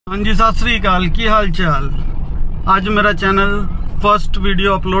हाँ जी, सत श्री अकाल। की हाल चाल। अज मेरा चैनल फर्स्ट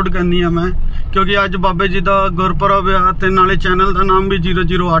वीडियो अपलोड करनी है मैं, क्योंकि अज बाबे जी का गुरपुरब आ ते नाले चैनल का नाम भी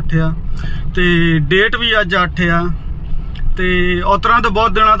 008 आ ते डेट भी अज 8 आ ते उतरा तो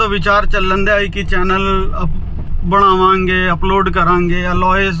बहुत दिनों तो विचार चलन दिया कि चैनल बनावांगे, अपलोड करांगे,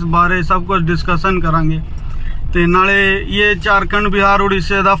 अलॉयस बारे सब कुछ डिस्कसन करांगे। ते नाले ये झारखंड बिहार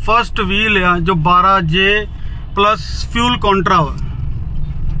उड़ीसा का फर्स्ट व्हील आ जो 12J प्लस फ्यूल कॉन्ट्रा वा।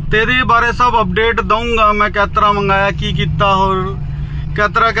 तेरे बारे सब अपडेट दूंगा मैं, कै तरह मंगाया की किता और कै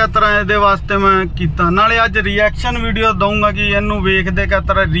तरह ये वास्ते मैं किता। नाले अज रिएक्शन वीडियो दूंगा कि इनू वेखदे कै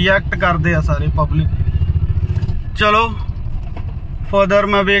तरह रिएक्ट करते हैं सारे पब्लिक। चलो फर्दर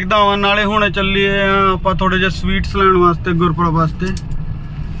मैं वेखदा हाँ। नाले हुणे चलीए आपां थोड़े जे स्वीट्स लैण वास्ते गुरपुरब वास्ते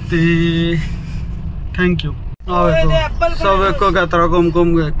ते थैंक यू। आ वेखो सब वेखो कै तरह घूम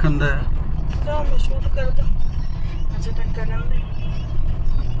घूम के वेखण दे।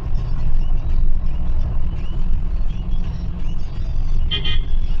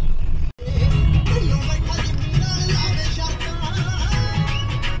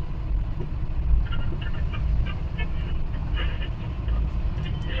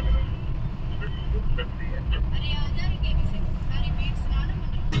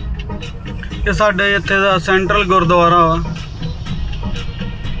 ये साडे इत्थे दा सेंट्रल गुरुद्वारा वा,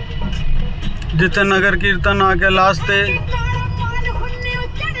 जिथे नगर कीर्तन आके लास्ट ते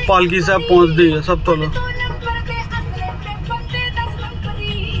पालकी साहब पहुंचती है सब तो लो।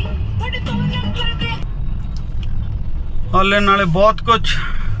 हाले नाले बहुत कुछ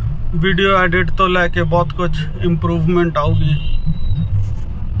वीडियो एडिट तो लैके बहुत कुछ इंप्रूवमेंट आऊगी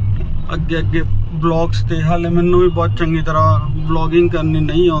अगे अगे ब्लॉग्स ते। हाले मैनू भी बहुत चंगी तरह ब्लॉगिंग करनी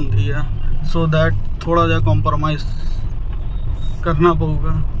नहीं आती है, सो दैट थोड़ा जा कॉम्प्रोमाइज़ करना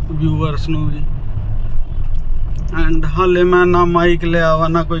पऊगा व्यूअर्स नू भी। एंड हाले मैं ना माइक लिया वा,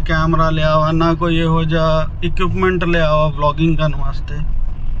 ना कोई कैमरा लिया वा, ना कोई यहो जा इक्विपमेंट लिया वा ब्लॉगिंग करने वास्ते।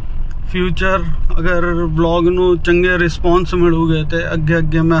 फ्यूचर अगर ब्लॉग नू चंगे रिस्पॉन्स मिलूगे तो अगे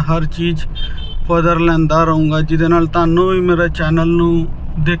अगे मैं हर चीज़ फर्दर लैंदा रहूँगा, जिदे नाल तुहानू भी मेरे चैनल नू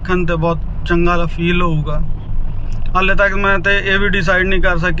देखण ते बहुत चंगा फील होऊगा। हाले तक मैं तो ये भी डिसाइड नहीं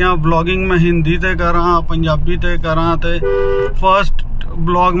कर सकिया ब्लॉगिंग मैं हिंदी ते करा पंजाबी ते करा। ते फर्स्ट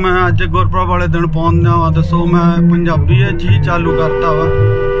ब्लॉग मैं अज गुरपुरब वाले दिन पाउंदा वा तो सो मैं पंजाबी चीज़ चालू करता वा।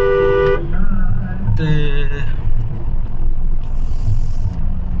 ते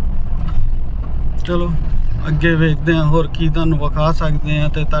चलो अगे वेखते हैं होर की तुहानू विखा सकते हैं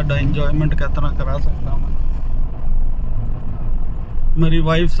तो तुहाडा इंजॉयमेंट किस तरह करा सकता मैं। मेरी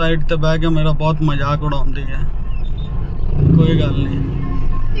वाइफ साइड ते बह के मेरा बहुत मजाक उड़ाती है, कोई गल नहीं।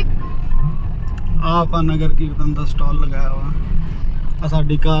 आप नगर कीर्तन का स्टॉल लगाया हुआ,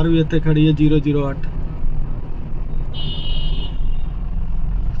 साडी कार भी इत्थे खड़ी है 008।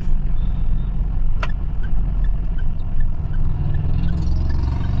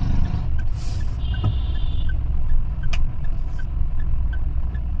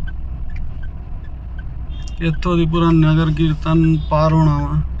 इत्थों दी पूरा नगर कीर्तन पार होना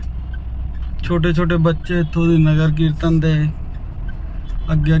वा। छोटे छोटे बच्चे इत्थों दी नगर कीर्तन दे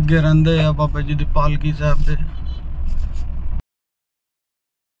अगे अगे रहिंदे आ बाबा जी दी पालकी साहब दे।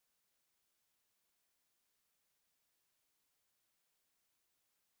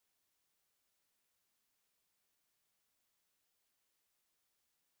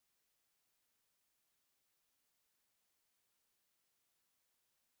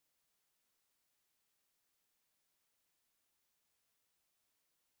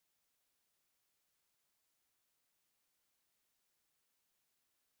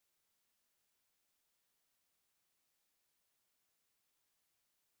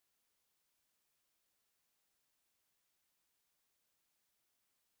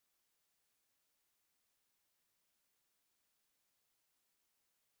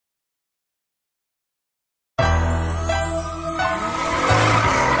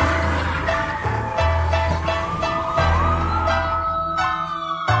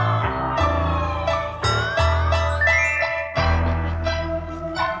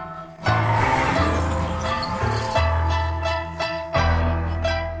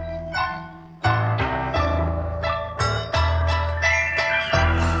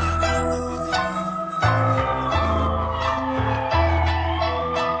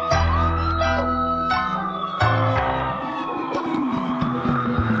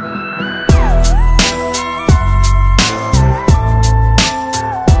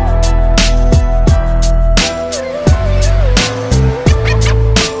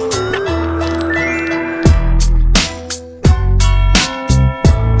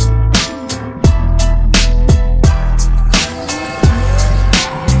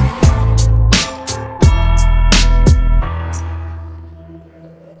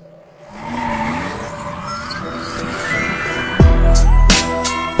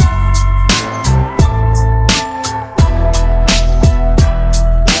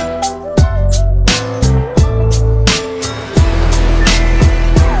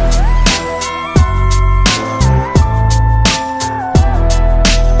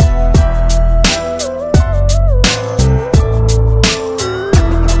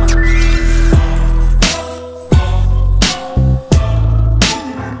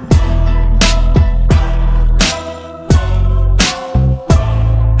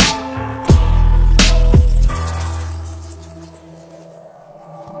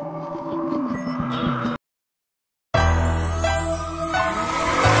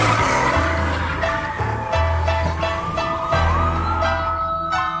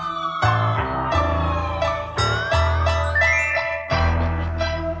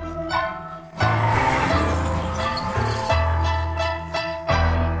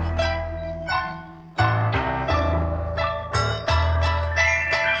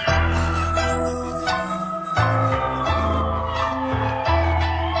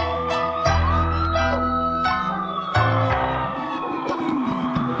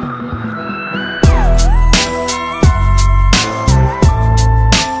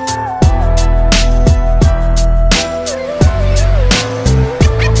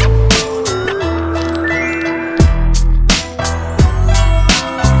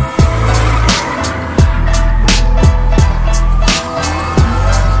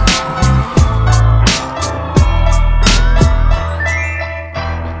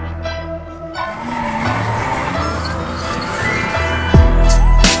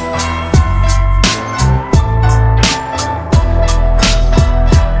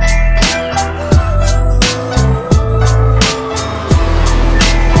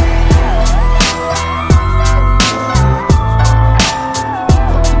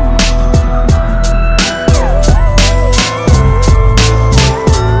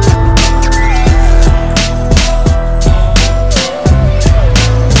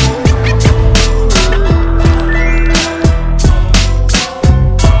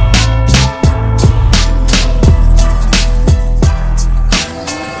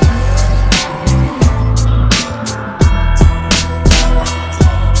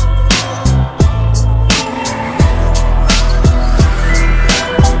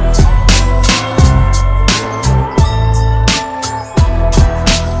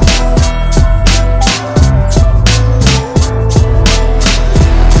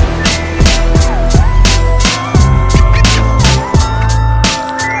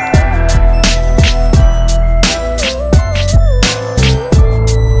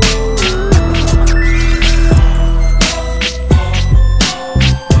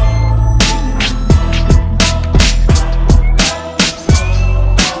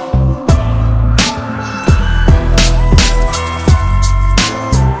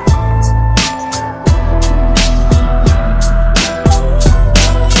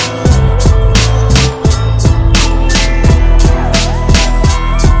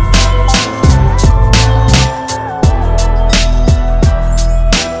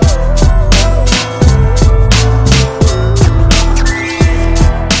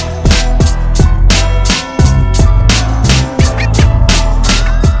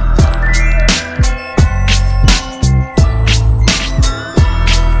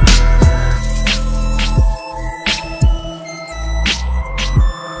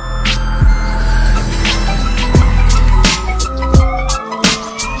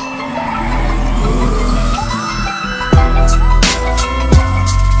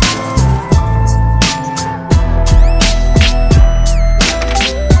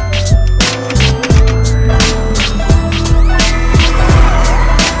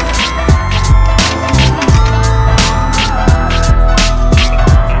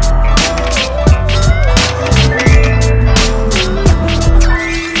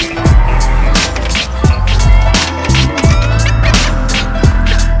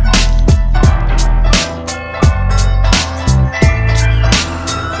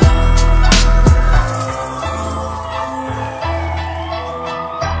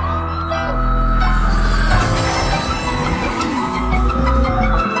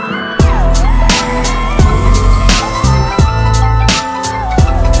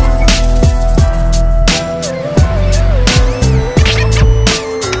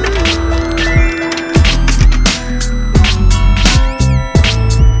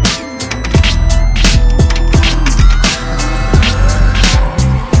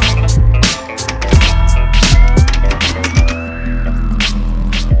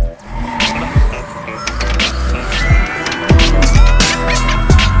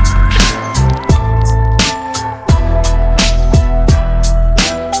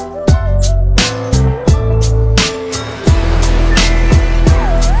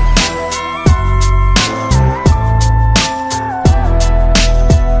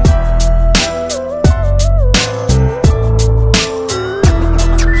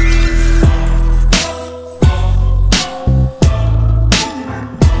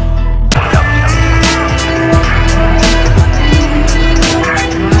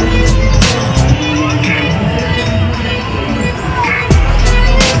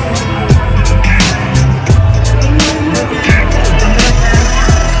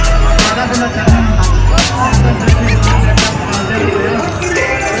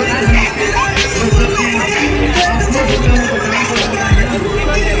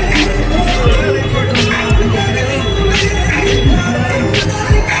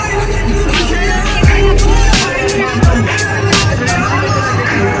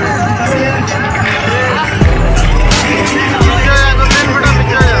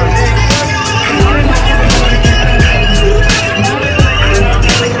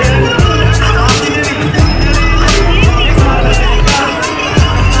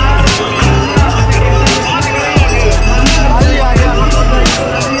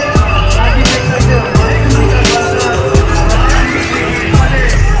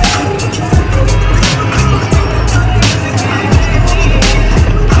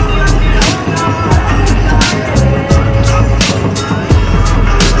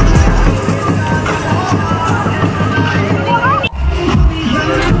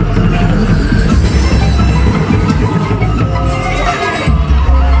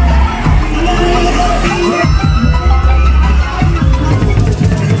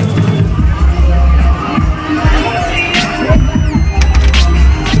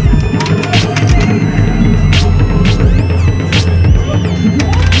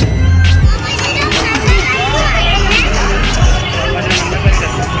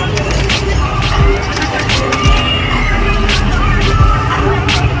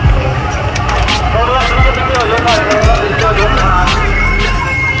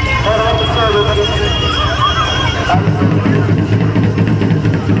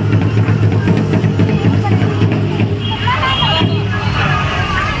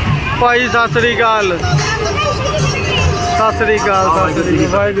 भाई सत श्री अकाल, सत श्री अकाल, सत श्री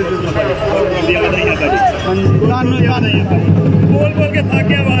अकाल। वाहिगुरू बोल बोल के थक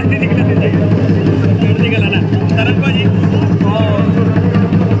गया, आवाज नहीं निकलती गल है ना तरन भाजी।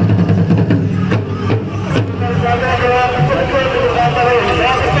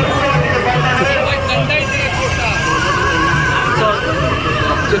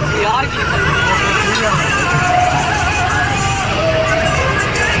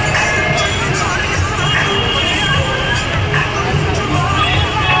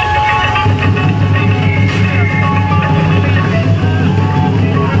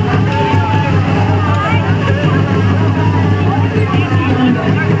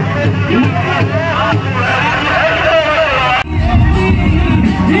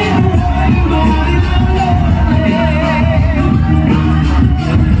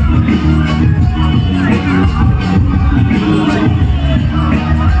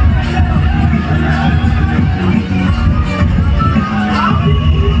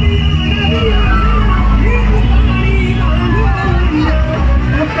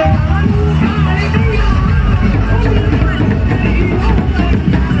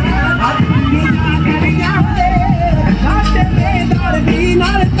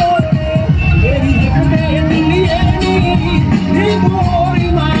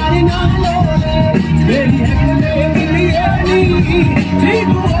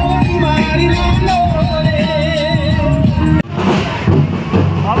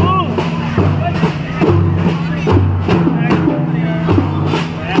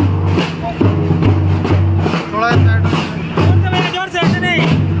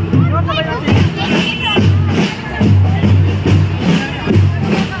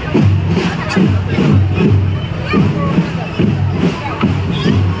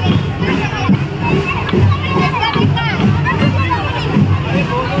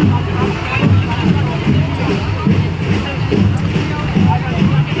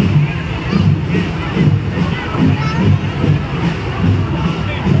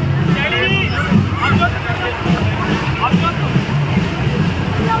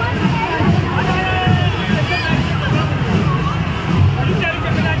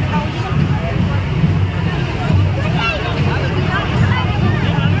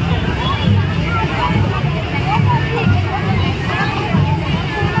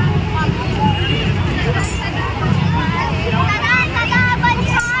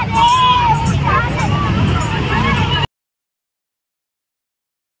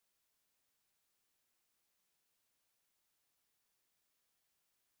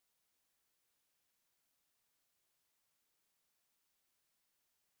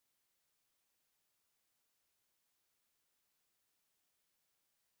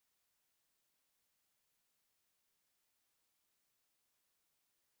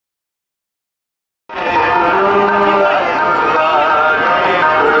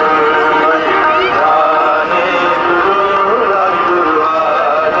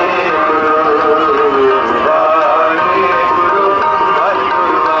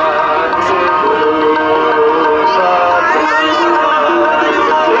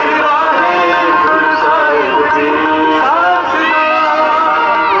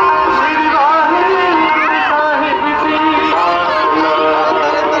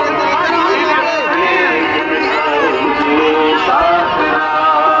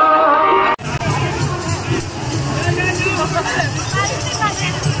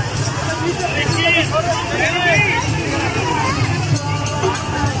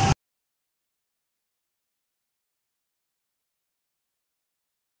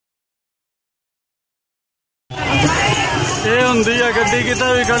 ये होंगी है गड्डी किते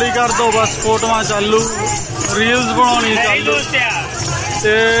भी खड़ी कर दो, बस फोटोआं चालू, रील्स बनानी चालू।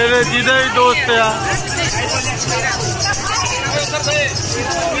 जिदे भी दोस्त आ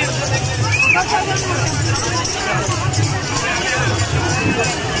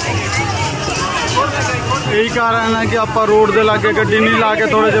यही कारण है कि आप रोड के लागे गड्डी नहीं ला के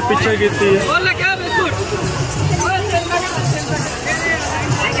थोड़े जे पीछे की।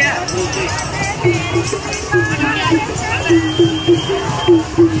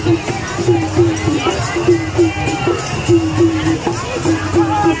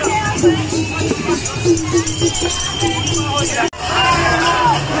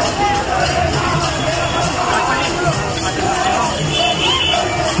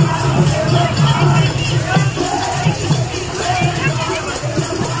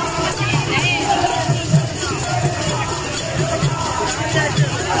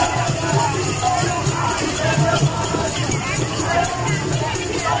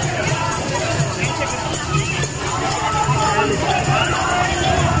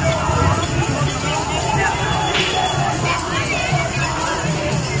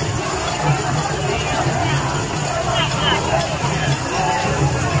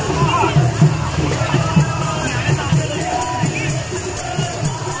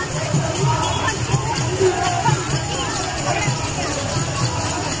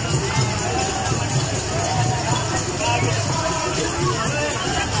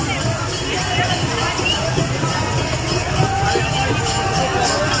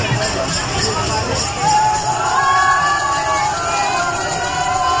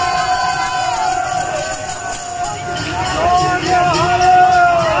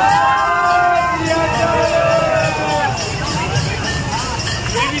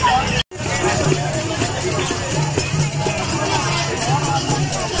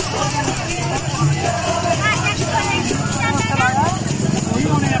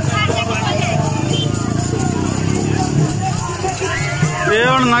 ये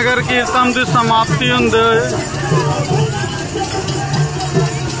हुण नगर कीर्तन की समाप्ति होंदे होए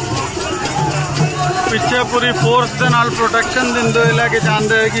पिछे पूरी फोर्स के नाल प्रोटेक्शन देंदे हुए लैके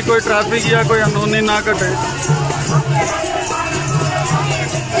जाते हैं कि कोई ट्रैफिक या कोई अनहोनी ना घटे।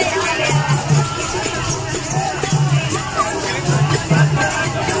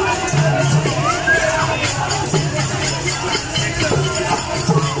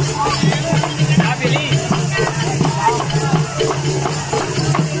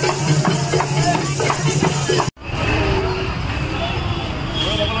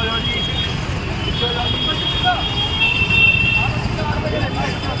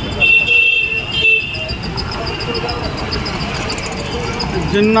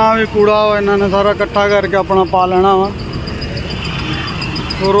 जिन्ना भी कूड़ा हो इन्होंने सारा इकट्ठा करके अपना पा लेना वा।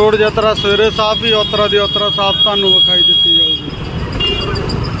 रोड यात्रा सवेरे साफ ही उतरा दी उतरा साफ तुहानू विखाई दी जाऊगी।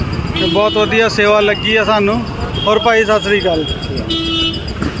 बहुत वधिया सेवा लगी है सानू। और भाई सत श्री अकाल।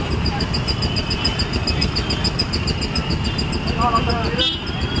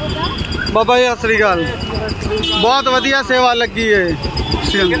 बाबा जी सत श्री अकाल। बहुत वधिया सेवा लगी है।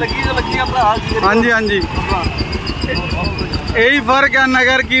 हाँ जी हाँ जी, यही फर्क है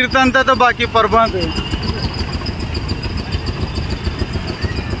नगर कीर्तन ते तो बाकी पर्वों से।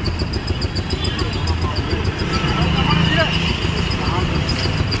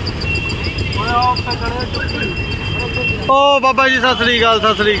 ओ बाबा जी सत श्री अकाल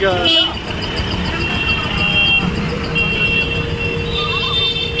सत श्री अकाल।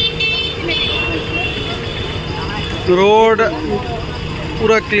 रोड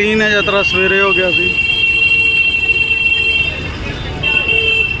पूरा क्लीन है जितना सवेरे हो गया सी।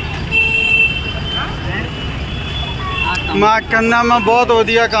 मैं कहना मैं बहुत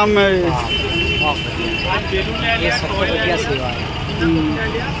वधिया काम है ये।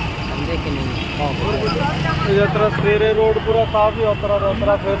 यात्रा सवेरे रोड पूरा साफ ही उतरा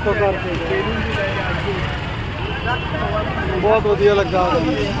उतरा फिर तो करके बहुत वधिया लगा।